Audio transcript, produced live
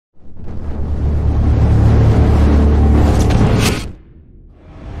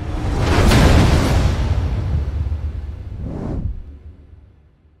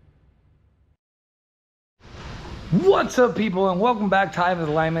What's up, people, and welcome back to Ivan's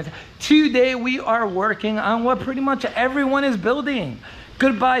Alignment. Today we are working on what pretty much everyone is building.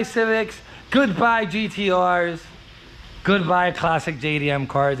 Goodbye Civics, goodbye GTRs, goodbye classic JDM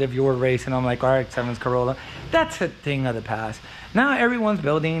cars if you were racing them like RX-7's Corolla. That's a thing of the past. Now everyone's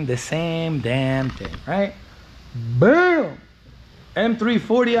building the same damn thing, right? Boom!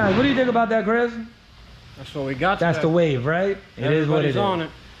 M340i. What do you think about that, Chris? That's what we got. That's the wave, right? It is what it is. On it.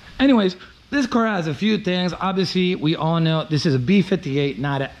 Anyways, this car has a few things. Obviously, we all know this is a B58,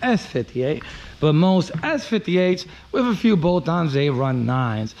 not an S58. But most S58s, with a few bolt-ons, they run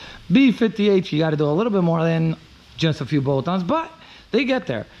 9s. B58s, you got to do a little bit more than just a few bolt-ons, but they get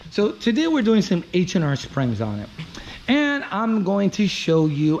there. So today we're doing some H&Rsprings on it. And I'm going to show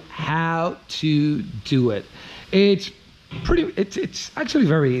you how to do it. It's actually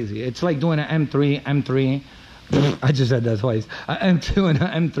very easy. It's like doing an M3. I just said that twice. M2 and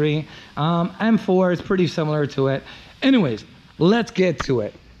an M3. M4 is pretty similar to it. Anyways, let's get to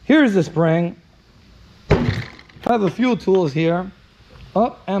it. Here's the spring. I have a few tools here.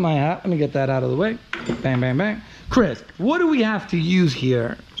 Oh, and my hat. Let me get that out of the way. Bang, bang, bang. Chris, what do we have to use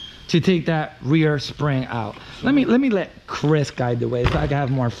here to take that rear spring out? Let me let Chris guide the way so I can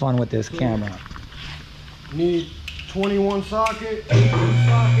have more fun with this camera. Need 21 socket, 18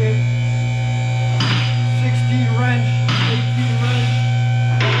 socket, 16 wrench, 18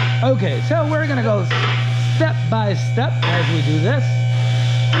 wrench. Okay, so we're gonna go step by step as we do this.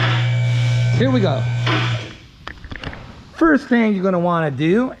 Here we go. First thing you're gonna wanna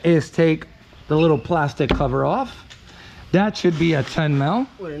do is take the little plastic cover off. That should be a 10 mil.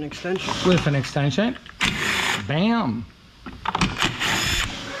 With an extension. With an extension. Bam.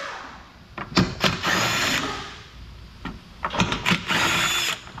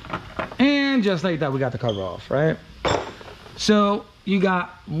 And just like that, we got the cover off, right? So you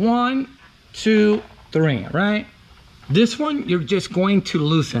got 1, 2, 3, right? This one, you're just going to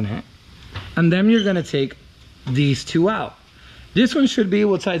loosen it. And then you're gonna take these two out. This one should be,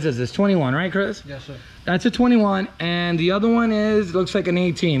 what size is this? 21, right, Chris? Yes, sir. That's a 21, and the other one looks like an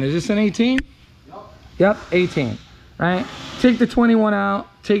 18. Is this an 18? Yep. Yep, 18, right? Take the 21 out,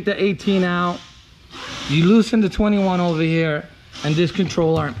 take the 18 out. You loosen the 21 over here, and this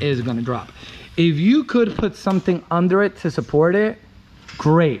control arm is gonna drop. If you could put something under it to support it,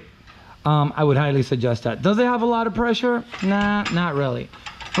 great. I would highly suggest that. Does it have a lot of pressure? Nah, not really.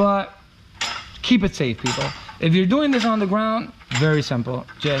 But keep it safe, people. If you're doing this on the ground, very simple.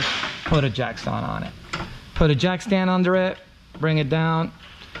 Just put a jack stand on it. Put a jack stand under it, bring it down.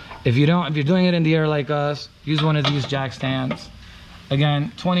 If you're doing it in the air like us, use one of these jack stands.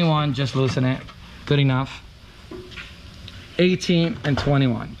 Again, 21, just loosen it. Good enough. 18 and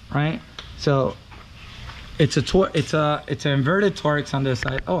 21, right? So it's an inverted Torx on this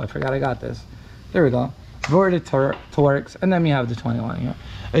side. Oh, I forgot I got this. There we go. Inverted Torx, and then you have the 21 here.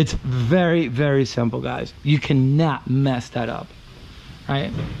 It's very, very simple, guys. You cannot mess that up,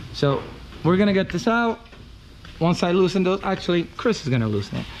 right? So we're gonna get this out. Once I loosen those, actually, Chris is gonna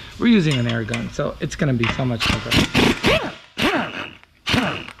loosen it. We're using an air gun, so it's gonna be so much quicker.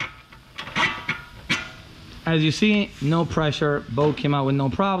 As you see, no pressure. Bolt came out with no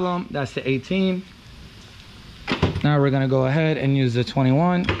problem. That's the 18. Now we're gonna go ahead and use the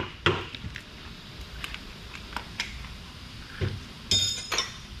 21.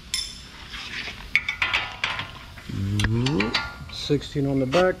 16 on the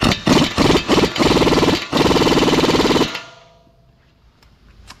back.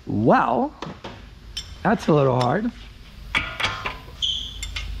 Well, that's a little hard.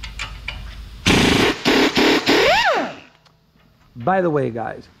 By the way,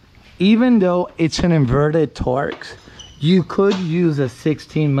 guys, even though it's an inverted Torx, you could use a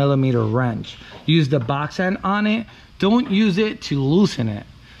 16 millimeter wrench. Use the box end on it. Don't use it to loosen it.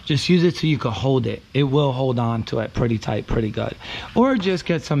 Just use it so you can hold it. It will hold on to it pretty tight, pretty good. Or just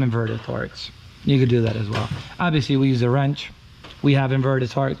get some inverted Torx. You could do that as well. Obviously, we use a wrench. We have inverted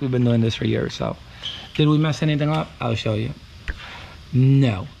Torx. We've been doing this for years, so. Did we mess anything up? I'll show you.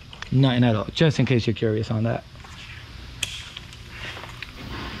 No, nothing at all. Just in case you're curious on that.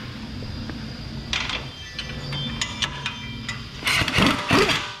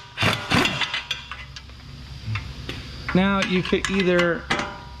 Now you could either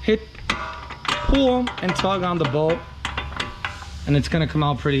pull and tug on the bolt, and it's gonna come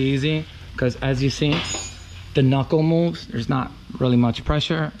out pretty easy because as you see, the knuckle moves. There's not really much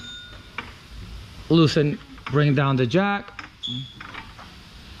pressure. Loosen, bring down the jack.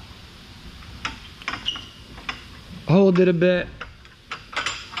 Hold it a bit.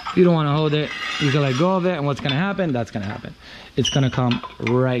 If you don't want to hold it, you can let go of it, and what's gonna happen? That's gonna happen. It's gonna come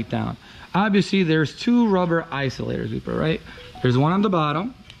right down. Obviously, there's 2 rubber isolators we put, right? There's one on the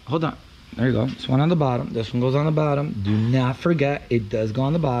bottom. Hold on. There you go. This one on the bottom. This one goes on the bottom. Do not forget, it does go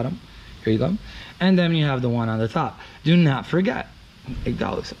on the bottom. Here you go. And then you have the one on the top. Do not forget, it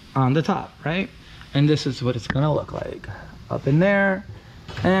goes on the top, right? And this is what it's gonna look like. Up in there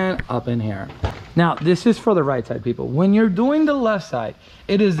and up in here. Now, this is for the right side, people. When you're doing the left side,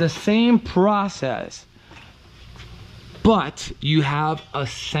 it is the same process, but you have a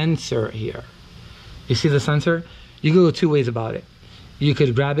sensor here. You see the sensor? You can go 2 ways about it. You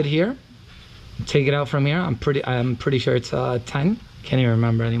could grab it here, take it out from here. I'm pretty sure it's 10. Can't even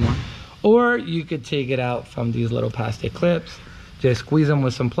remember anymore. Or you could take it out from these little plastic clips, just squeeze them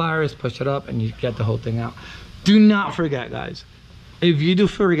with some pliers, push it up, and you get the whole thing out. Do not forget, guys. If you do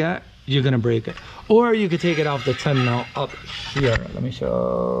forget, you're gonna break it. Or you could take it off the 10 mil up here. Let me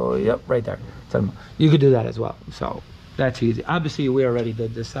show. Yep, right there. 10 mil. You could do that as well. So that's easy. Obviously, we already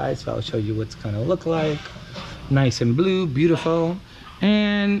did this side, so I'll show you what's gonna look like. Nice and blue, beautiful.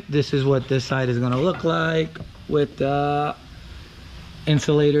 And this is what this side is gonna look like with the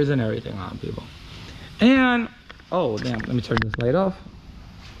insulators and everything on, people. And oh damn, let me turn this light off.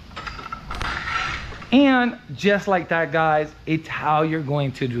 And just like that, guys, it's how you're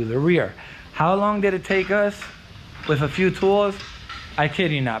going to do the rear. How long did it take us with a few tools? I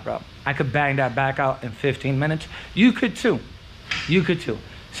kid you not, bro. I could bang that back out in 15 minutes. You could too. You could too.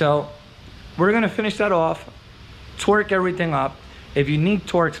 So we're gonna finish that off, torque everything up. If you need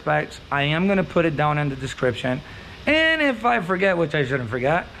torque specs, I am gonna put it down in the description. And if I forget, which I shouldn't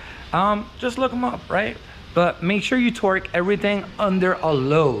forget, just look them up, right? But make sure you torque everything under a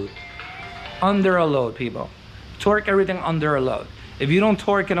load. Under a load, people. Torque everything under a load. If you don't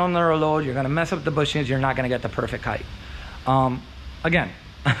torque it under a load, you're gonna mess up the bushings. You're not gonna get the perfect height. Again,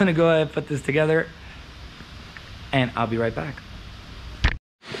 I'm gonna go ahead and put this together and I'll be right back.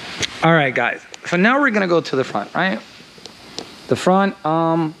 All right, guys. So now we're gonna go to the front, right? The front,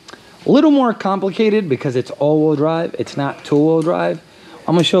 a little more complicated because it's all-wheel drive. It's not two-wheel drive.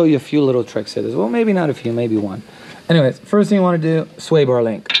 I'm gonna show you a few little tricks to this. Well, maybe not a few, maybe one. Anyways, first thing you wanna do, sway bar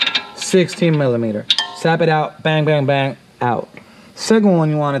link. 16 millimeter. Sap it out, bang, bang, bang, out. Second one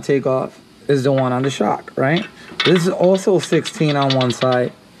you wanna take off is the one on the shock, right? This is also 16 on one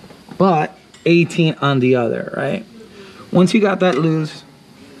side, but 18 on the other, right? Once you got that loose,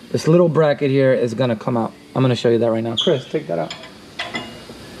 this little bracket here is gonna come out. I'm gonna show you that right now. Chris, take that out.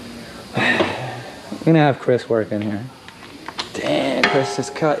 I'm gonna have Chris work in here. Damn, Chris's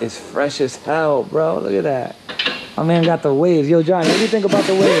cut is fresh as hell, bro. Look at that. My man got the waves. Yo, Johnny, what do you think about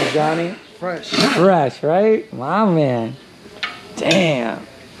the waves, Johnny? Fresh. Fresh, right? My man. Damn.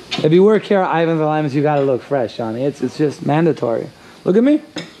 If you work here at Ivan's Alignments, you gotta look fresh, Johnny. It's just mandatory. Look at me.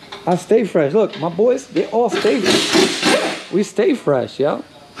 I stay fresh. Look, my boys, they all stay fresh. We stay fresh, yo.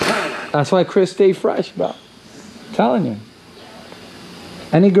 That's why Chris stay fresh, bro. I'm telling you.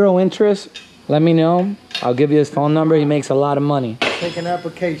 Any girl interest, let me know. I'll give you his phone number. He makes a lot of money. Take an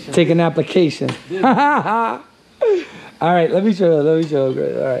application. Take an application. All right, let me show you,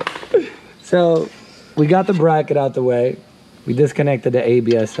 Chris. All right. So we got the bracket out the way. We disconnected the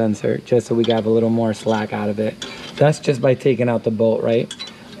ABS sensor just so we got a little more slack out of it. That's just by taking out the bolt, right?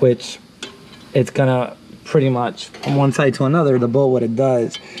 Which it's gonna pretty much from one side to another, the bolt, what it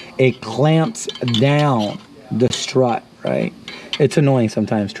does, it clamps down the strut, right? It's annoying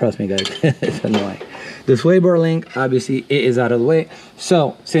sometimes, trust me, guys. It's annoying. The sway bar link, obviously, it is out of the way.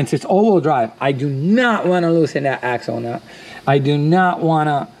 So since it's all-wheel drive, I do not want to loosen that axle now. I do not want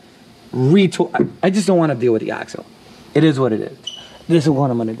to retool. I just don't want to deal with the axle. It is what it is. This is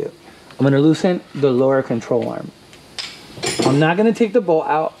what I'm gonna do. I'm gonna loosen the lower control arm. I'm not gonna take the bolt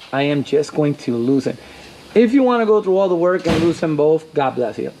out. I am just going to loosen. If you wanna go through all the work and loosen both, God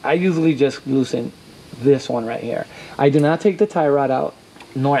bless you. I usually just loosen this one right here. I do not take the tie rod out,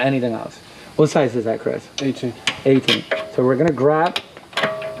 nor anything else. What size is that, Chris? 18. 18. So we're gonna grab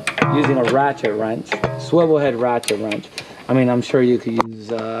using a ratchet wrench, swivel head ratchet wrench. I mean, I'm sure you could use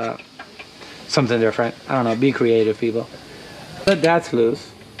something different. I don't know, be creative, people. But that's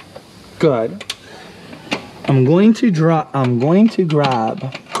loose. Good. I'm going to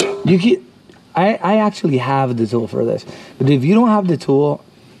grab, I actually have the tool for this. But if you don't have the tool,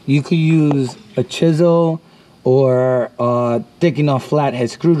 you could use a chisel or a thick enough flathead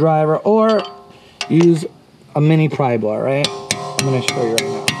screwdriver, or use a mini pry bar, right? I'm gonna show you right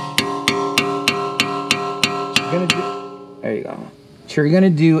now. There you go. What you're gonna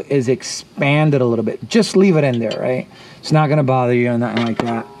do is expand it a little bit. Just leave it in there, right? It's not gonna bother you or nothing like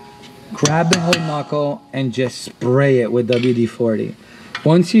that. Grab the whole knuckle and just spray it with WD-40.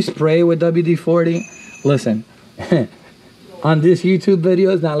 Once you spray with WD-40, listen, On this YouTube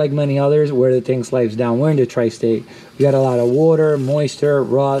video, it's not like many others where the thing slides down. We're in the tri-state. We got a lot of water, moisture,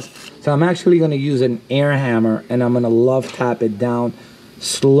 rust. So I'm actually going to use an air hammer and I'm going to love tap it down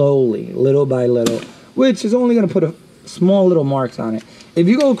slowly, little by little, which is only going to put a small little marks on it. If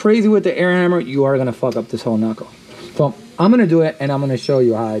you go crazy with the air hammer, you are going to fuck up this whole knuckle. So I'm going to do it and I'm going to show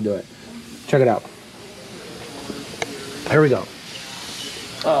you how I do it. Check it out. Here we go.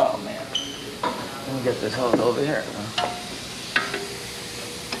 Oh man. Let me get this hose over here.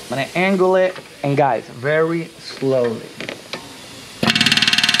 I'm going to angle it, and guys, very slowly.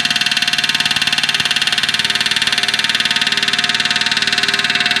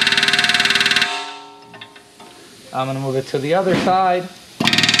 I'm going to move it to the other side.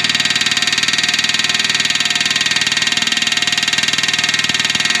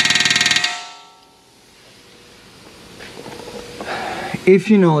 If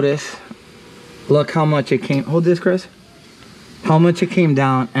you notice, look how much it came. Hold this, Chris. How much it came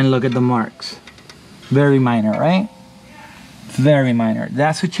down, and look at the marks. Very minor, right? Very minor.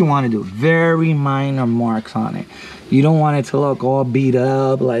 That's what you want to do. Very minor marks on it. You don't want it to look all beat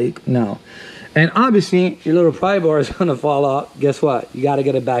up, like, no. And obviously, your little pry bar is going to fall off. Guess what? You got to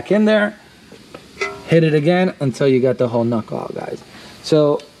get it back in there. Hit it again until you get the whole knuckle out, guys.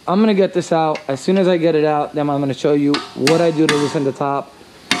 So I'm going to get this out. As soon as I get it out, then I'm going to show you what I do to loosen the top.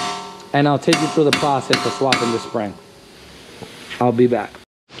 And I'll take you through the process of swapping the spring. I'll be back.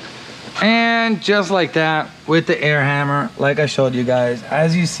 And just like that, with the air hammer, like I showed you guys,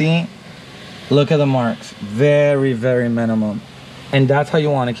 as you see, look at the marks. Very, very minimum. And that's how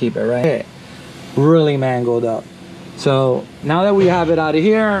you want to keep it, right? Really mangled up. So now that we have it out of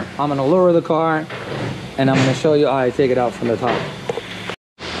here, I'm going to lower the car and I'm going to show you how I take it out from the top.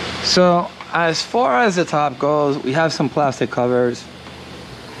 So as far as the top goes, we have some plastic covers,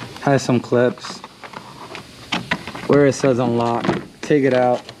 has some clips. Where it says unlock, take it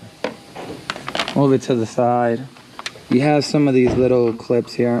out, move it to the side. You have some of these little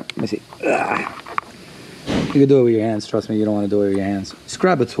clips here. Let me see. Ugh. You can do it with your hands. Trust me, you don't want to do it with your hands. Just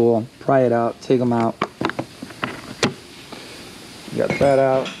grab a tool, pry it out, take them out. You got that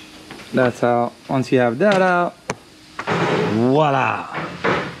out. That's out. Once you have that out, voila.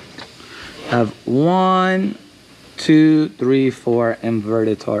 Have 1, 2, 3, 4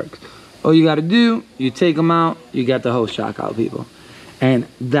 inverted torques. All you got to do, you take them out, you get the hose shock out, people. And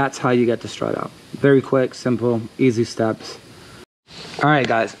that's how you get the strut out. Very quick, simple, easy steps. All right,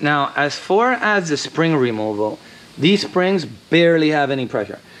 guys. Now, as far as the spring removal, these springs barely have any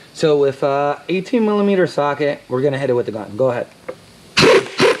pressure. So with a 18 millimeter socket, we're going to hit it with the gun. Go ahead.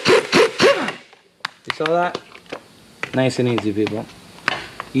 You saw that? Nice and easy, people.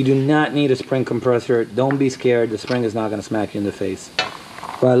 You do not need a spring compressor. Don't be scared. The spring is not going to smack you in the face.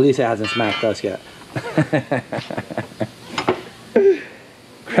 Well, at least it hasn't smacked us yet.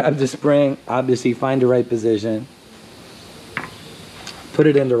 Grab the spring, obviously find the right position. Put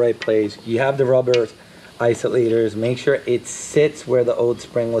it in the right place. You have the rubber isolators. Make sure it sits where the old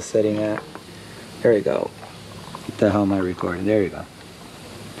spring was sitting at. There you go. What the hell am I recording? There you go.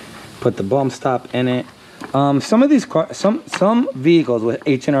 Put the bump stop in it. Some of these cars, some vehicles with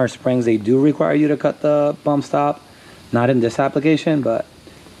H&Rsprings, they do require you to cut the bump stop. Not in this application, but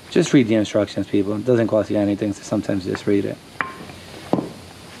just read the instructions, people. It doesn't cost you anything, so sometimes just read it.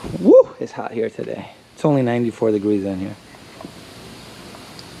 Woo! It's hot here today. It's only 94 degrees in here.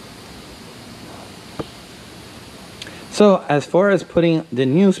 So as far as putting the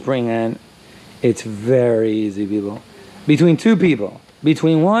new spring in, it's very easy, people. Between two people,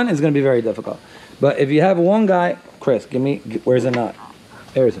 between one is going to be very difficult. But if you have one guy, Chris, where's the nut?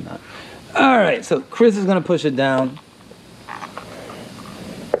 There's a nut. All right, so Chris is going to push it down.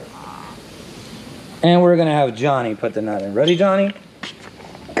 And we're going to have Johnny put the nut in. Ready, Johnny?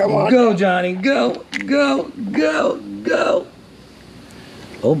 Come on. Go, Johnny. Go, go, go, go.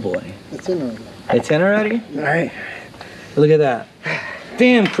 Oh, boy. It's in already. It's in already? All right. Look at that.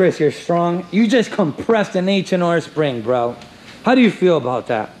 Damn, Chris, you're strong. You just compressed an H&R spring, bro. How do you feel about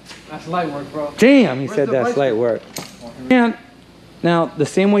that? That's light work, bro. Damn, he said that's light work. And now, the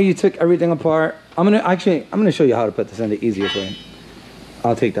same way you took everything apart, I'm gonna show you how to put this in the easiest way.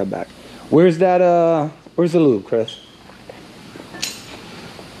 I'll take that back. Where's that, where's the lube, Chris?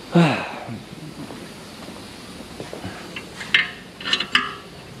 I'm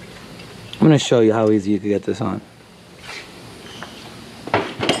gonna show you how easy you can get this on.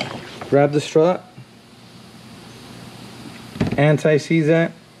 Grab the strut, anti-seize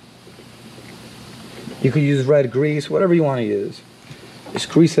it. You could use red grease, whatever you want to use. Just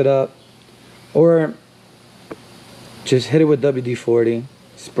grease it up, or just hit it with WD-40.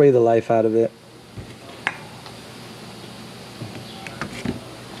 Spray the life out of it.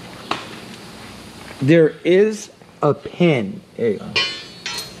 there is a pin. There you go.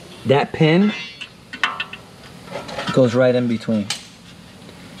 That pin goes right in between.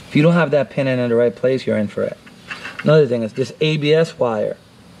 If you don't have that pin in the right place, you're in for it. Another thing is this ABS wire.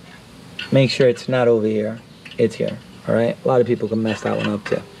 Make sure it's not over here. It's here. All right. A lot of people can mess that one up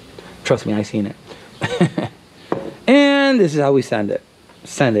too. Trust me, I seen it. And this is how we send it.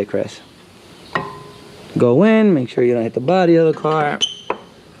 Send it, Chris. Go in. Make sure you don't hit the body of the car.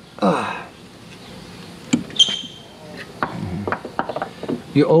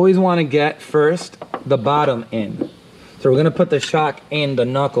 You always want to get first the bottom in. So we're going to put the shock in the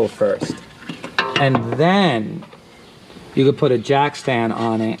knuckle first. And then you can put a jack stand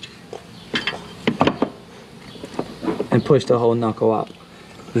on it and push the whole knuckle up.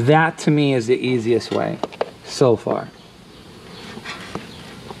 That to me is the easiest way so far.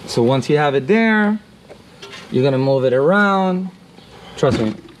 So once you have it there, you're going to move it around. Trust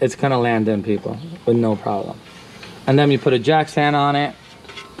me, it's going to land in, people, with no problem. And then you put a jack stand on it,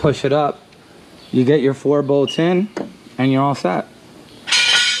 push it up, you get your 4 bolts in, and you're all set.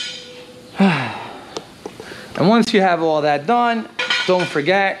 And once you have all that done, don't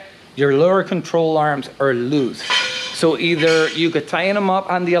forget your lower control arms are loose. So either you could tighten them up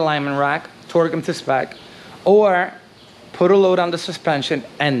on the alignment rack, torque them to spec, or put a load on the suspension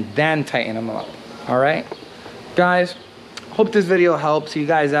and then tighten them up. All right, guys, hope this video helps you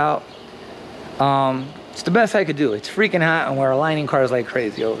guys out. It's the best I could do. It's freaking hot and we're aligning cars like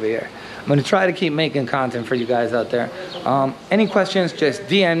crazy over here. I'm gonna try to keep making content for you guys out there. Any questions, just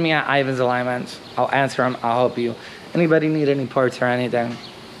DM me at Ivan's Alignments. I'll answer them, I'll help you. Anybody need any parts or anything,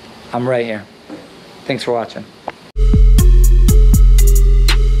 I'm right here. Thanks for watching.